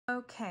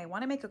Okay, I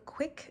want to make a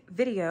quick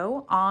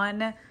video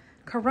on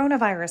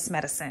coronavirus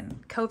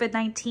medicine,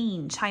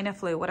 COVID-19, China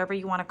flu, whatever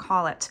you want to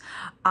call it.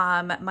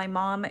 My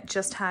mom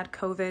just had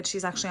COVID.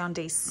 She's actually on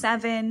day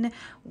 7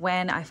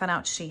 when I found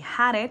out she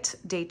had it.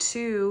 Day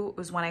 2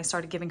 was when I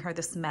started giving her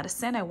this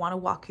medicine. I want to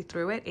walk you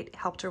through it. It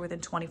helped her within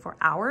 24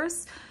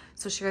 hours.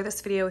 So share this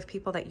video with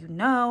people that you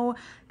know.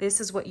 This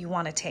is what you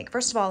want to take.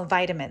 First of all,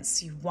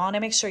 vitamins. You want to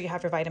make sure you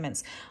have your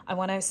vitamins. I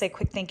want to say a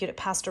quick thank you to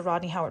Pastor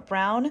Rodney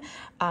Howard-Brown.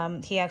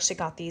 He actually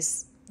got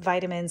these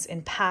vitamins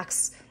in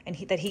packs and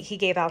he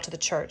gave out to the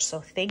church. So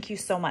thank you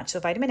so much. So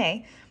vitamin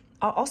A,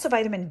 also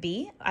vitamin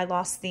B. I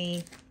lost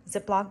the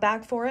Ziploc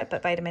bag for it,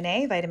 but vitamin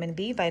A, vitamin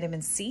B,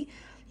 vitamin C.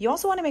 You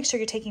also want to make sure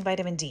you're taking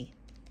vitamin D.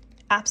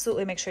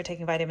 Absolutely make sure you're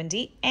taking vitamin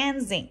D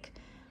and zinc.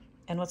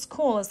 And what's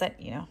cool is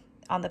that, you know,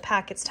 on the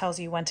packets tells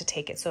you when to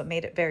take it. So it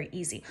made it very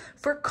easy.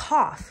 For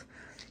cough,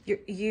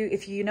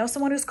 if you know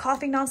someone who's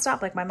coughing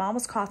nonstop, like my mom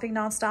was coughing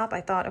nonstop,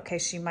 I thought, okay,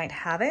 she might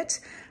have it.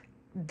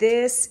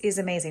 This is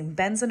amazing.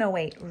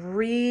 Benzonatate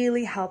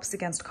really helps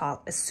against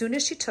cough. As soon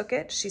as she took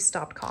it, she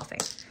stopped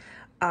coughing.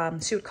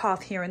 She would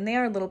cough here and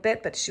there a little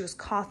bit, but she was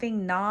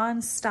coughing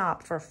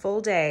nonstop for a full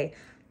day.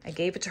 I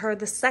gave it to her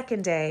the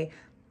second day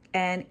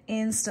and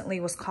instantly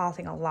was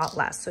coughing a lot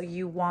less. So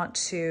you want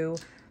to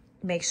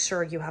make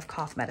sure you have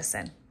cough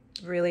medicine.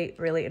 Really,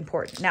 really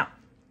important. Now,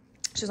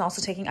 she's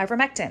also taking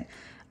ivermectin.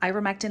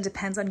 Ivermectin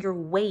depends on your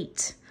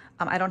weight.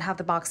 I don't have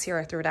the box here,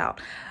 I threw it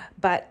out.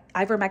 But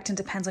ivermectin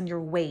depends on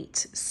your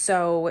weight.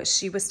 So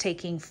she was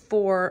taking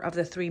 4 of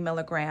the 3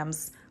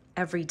 milligrams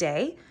every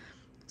day.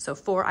 So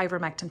 4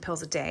 ivermectin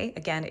pills a day.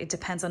 Again, it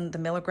depends on the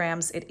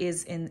milligrams. It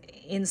is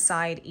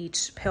inside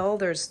each pill.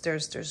 There's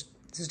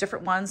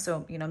different ones.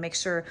 So, you know, make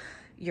sure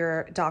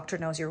your doctor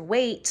knows your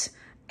weight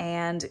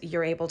and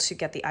you're able to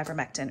get the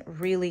ivermectin.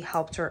 Really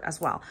helped her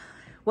as well.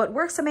 What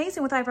works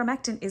amazing with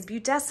ivermectin is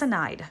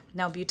budesonide.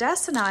 Now,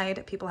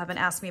 budesonide, people haven't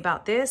asked me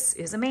about this,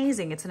 is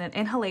amazing. It's in an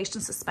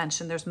inhalation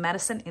suspension. There's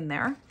medicine in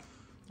there.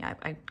 Yeah,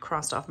 I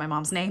crossed off my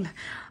mom's name.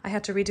 I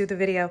had to redo the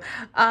video.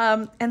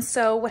 And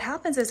so what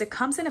happens is it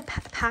comes in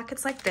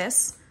packets like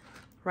this,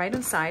 right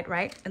inside,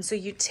 right? And so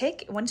you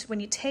take, when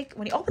you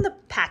open the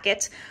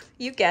packet,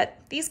 you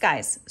get these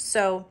guys.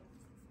 So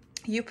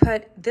you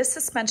put this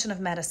suspension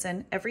of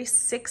medicine every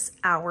 6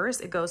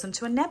 hours. It goes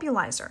into a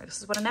nebulizer. This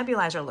is what a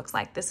nebulizer looks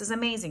like. This is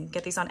amazing.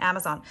 Get these on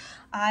Amazon.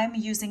 I'm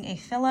using a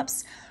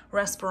Philips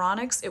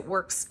Respironics. It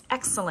works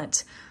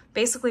excellent.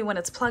 Basically, when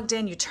it's plugged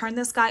in, you turn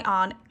this guy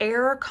on,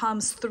 air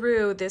comes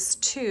through this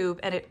tube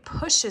and it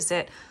pushes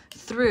it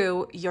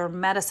through your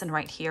medicine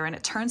right here and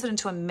it turns it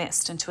into a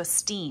mist, into a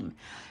steam.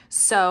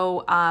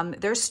 So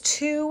there's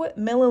 2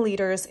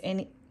 milliliters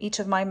in each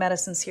of my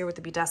medicines here with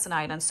the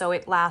budesonide, and so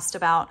it lasts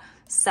about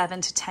 7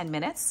 to 10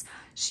 minutes.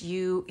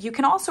 You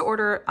can also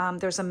order,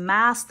 there's a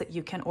mask that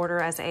you can order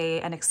as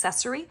an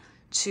accessory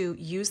to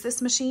use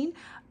this machine,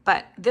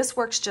 but this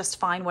works just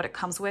fine what it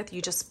comes with.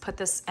 You just put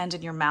this end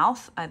in your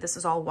mouth. This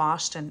is all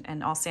washed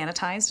and all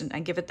sanitized, and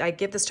I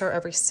give this to her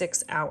every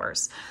 6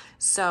 hours.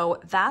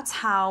 So that's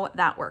how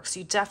that works.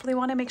 You definitely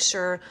want to make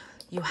sure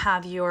you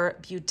have your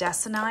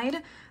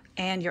budesonide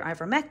and your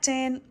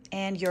ivermectin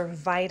and your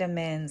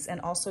vitamins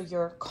and also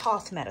your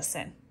cough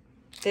medicine.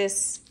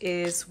 This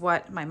is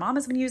what my mom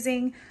has been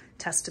using.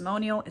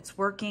 Testimonial, it's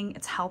working,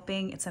 it's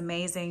helping, it's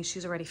amazing.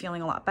 She's already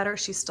feeling a lot better.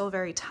 She's still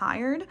very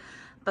tired,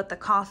 but the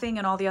coughing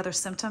and all the other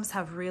symptoms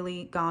have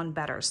really gone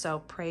better. So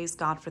praise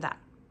God for that.